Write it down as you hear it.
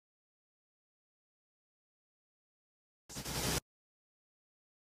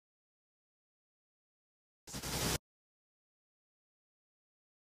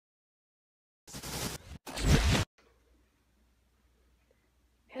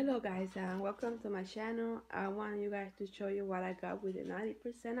Hello guys, and welcome to my channel. I want you guys to show you what I got with the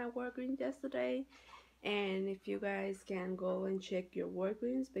 90% at Walgreens yesterday. And if you guys can go and check your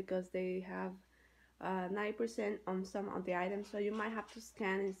Walgreens, because they have 90% on some of the items, so you might have to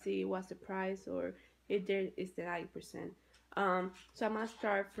scan and see what's the price or if there is the 90%. So I'm gonna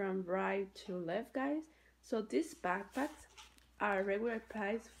start from right to left, guys. So these backpacks are regular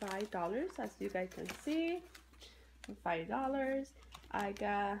price $5, as you guys can see. $5. I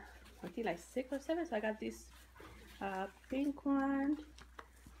got, I think, like 6 or 7. So I got this pink one.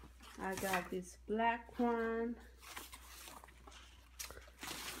 I got this black one.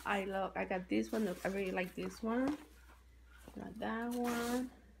 I got this one. Look, I really like this one. Got that one.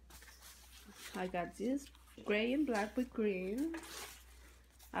 I got this gray and black with green.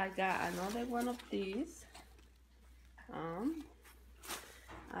 I got another one of these.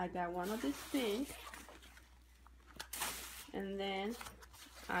 I got one of this pink. And then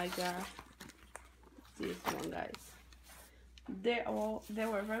I got this one, guys. They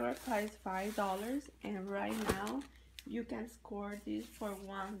were regular price $5, and right now you can score this for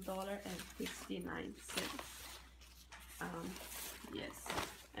 $1.69. Yes,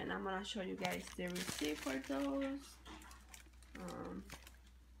 and I'm gonna show you guys the receipt for those.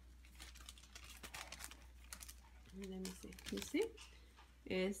 Let me see. You see?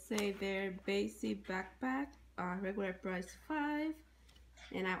 It say their basic backpack. Regular price $5,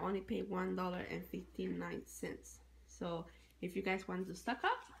 and I only paid $1.59. So if you guys want to stock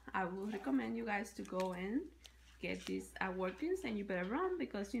up, I would recommend you guys to go and get this at Walgreens, and you better run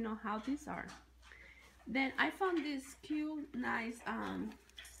because you know how these are. Then I found this cute, nice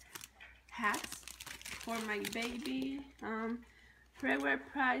hats for my baby. Regular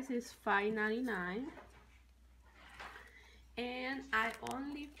price is $5.99, and I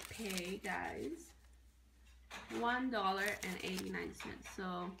only pay, guys, $1.89.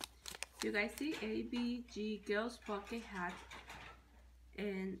 So you guys see ABG girls pocket hat,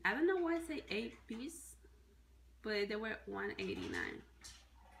 and I don't know why I say 8-piece, but they were $1.89.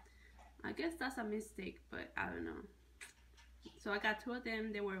 I guess that's a mistake, but I don't know. So I got 2 of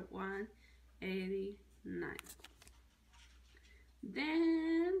them. They were $1.89.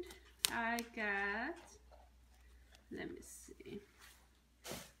 Then I got, let me see,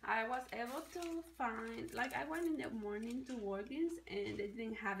 I was able to find, like, I went in the morning to Walgreens and they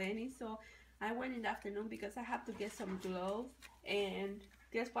didn't have any, so I went in the afternoon because I have to get some gloves. And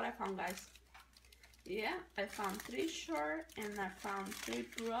guess what I found, guys? Yeah, I found 3 shorts and I found 3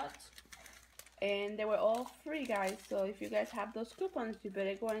 broads, and they were all free, guys. So if you guys have those coupons, you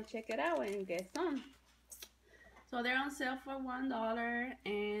better go and check it out and get some. So they're on sale for $1,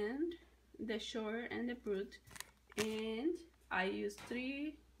 and the short and the broad, and I used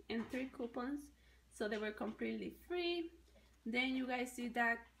 3 coupons, so they were completely free. Then you guys see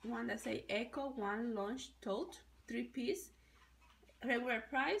that one that say Echo One Lunch Tote, 3-piece, regular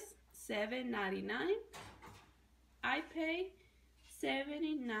price $7.99. I pay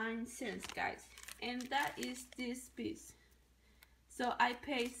 79 cents, guys, and that is this piece. So I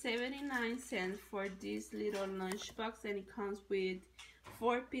paid 79 cents for this little lunch box, and it comes with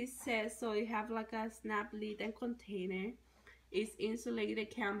 4 pieces. So you have like a snap lid and container. It's insulated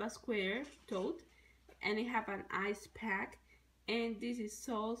canvas square tote, and it have an ice pack, and this is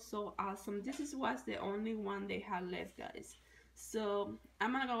so awesome. This was the only one they had left, guys. So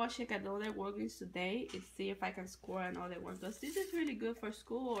I'm gonna go check out the other Walgreens today and see if I can score another one, because this is really good for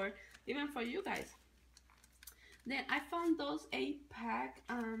school or even for you guys. Then I found those 8-pack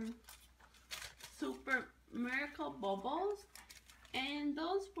Super Miracle Bubbles, and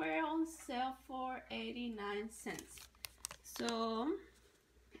those were on sale for 89 cents. So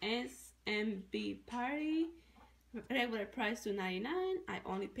SMB Party, regular price $2.99. I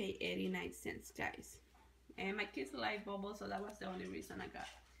only paid 89 cents, guys. And my kids like bubbles, so that was the only reason I got.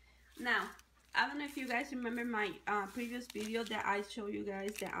 Now, I don't know if you guys remember my previous video that I showed you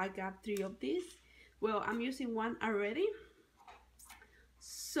guys that I got 3 of these. Well, I'm using 1 already.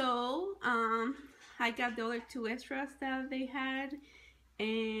 So I got the other 2 extras that they had,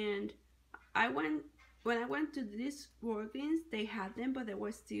 and when I went to this Walgreens, they had them, but they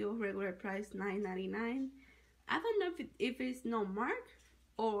were still regular price $9.99. I don't know if it's no mark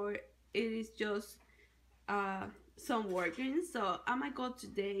or it is just some Walgreens. So I might go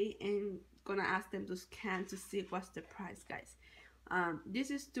today and gonna ask them to scan to see what's the price, guys.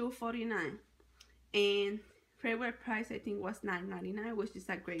 This is $2.49, and regular price I think was $9.99, which is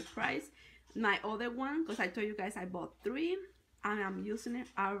a great price. My other one, because I told you guys I bought 3 and I'm using it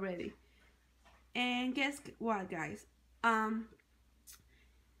already. And guess what, guys?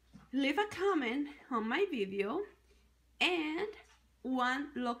 Leave a comment on my video and one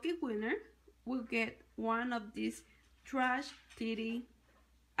lucky winner will get one of these trash titty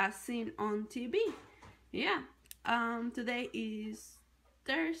as seen on TV. Yeah, today is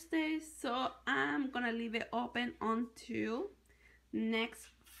Thursday, so I'm gonna leave it open until next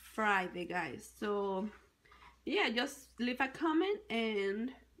Friday, guys. So yeah, just leave a comment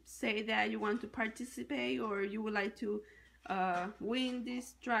and say that you want to participate or you would like to win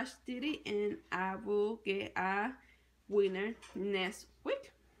this trash titty, and I will get a winner next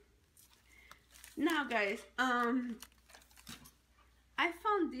week. Now guys, I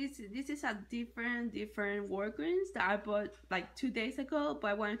found this is a different Walgreens that I bought like 2 days ago,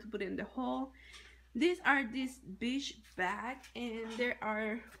 but I wanted to put it in the haul. These are this beach bag, and they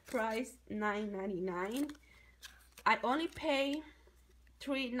are priced $9.99. I only pay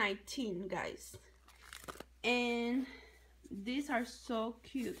 $3.19, guys, and these are so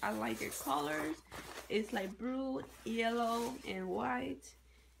cute. I like their colors. It's like blue, yellow, and white,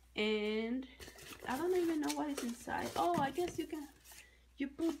 and I don't even know what is inside. Oh, I guess you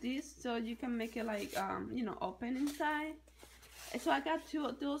put this so you can make it like you know, open inside. So I got two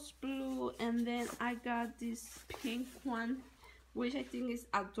of those blue, and then I got this pink one, which I think is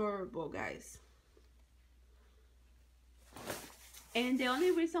adorable, guys. And the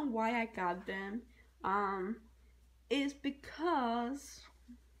only reason why I got them is because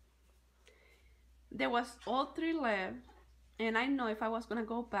there was all 3 left, and I know if I was gonna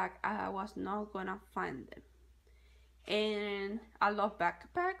go back, I was not gonna find them. And I love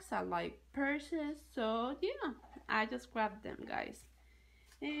backpacks, I like purses, so yeah, I just grabbed them, guys.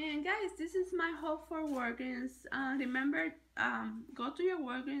 And guys, this is my haul for Walgreens. Remember, go to your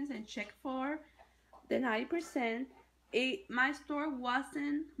Walgreens and check for the 90%. My store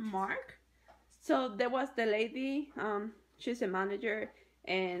wasn't marked, so there was the lady, she's a manager,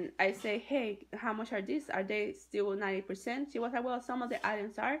 and I say, hey, how much are these? Are they still 90%? She was like, well, some of the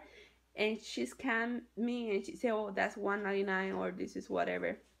items are. And she scanned me and she said, oh, that's $1.99, or this is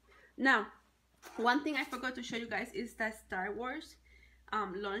whatever. Now, one thing I forgot to show you guys is that Star Wars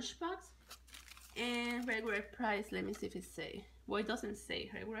lunchbox, and regular price. Let me see if it say. Well, it doesn't say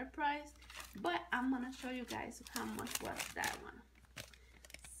regular price, but I'm gonna show you guys how much was that one.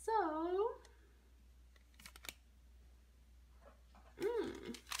 So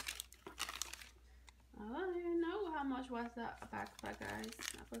I don't even know how much was that backpack, guys,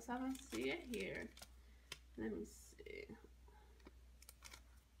 because I don't see it here. Let me see.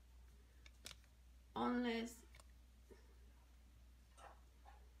 Unless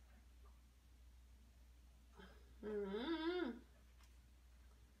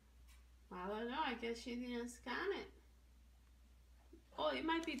I don't know, I guess she didn't scan it. Oh, it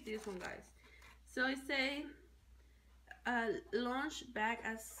might be this one, guys. So it say lunch bag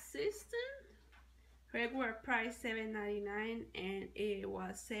assistant, regular price $7.99, and it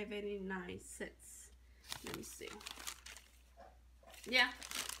was 79 cents. Let me see. Yeah,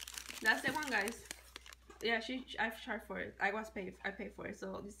 that's the one, guys. Yeah, I've charged for it. I paid for it.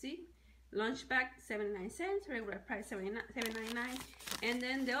 So you see, lunch bag 79 cents, regular price $7.99, and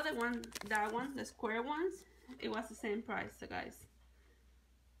then the other one, that one, the square ones, it was the same price, so guys.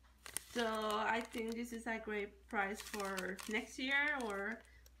 So I think this is a great price for next year, or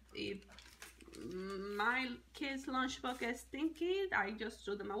if my kids' lunchbox gets stinky, I just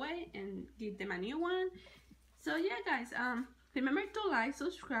throw them away and give them a new one. So yeah, guys, remember to like,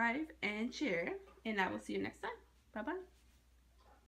 subscribe, and share, and I will see you next time. Bye bye.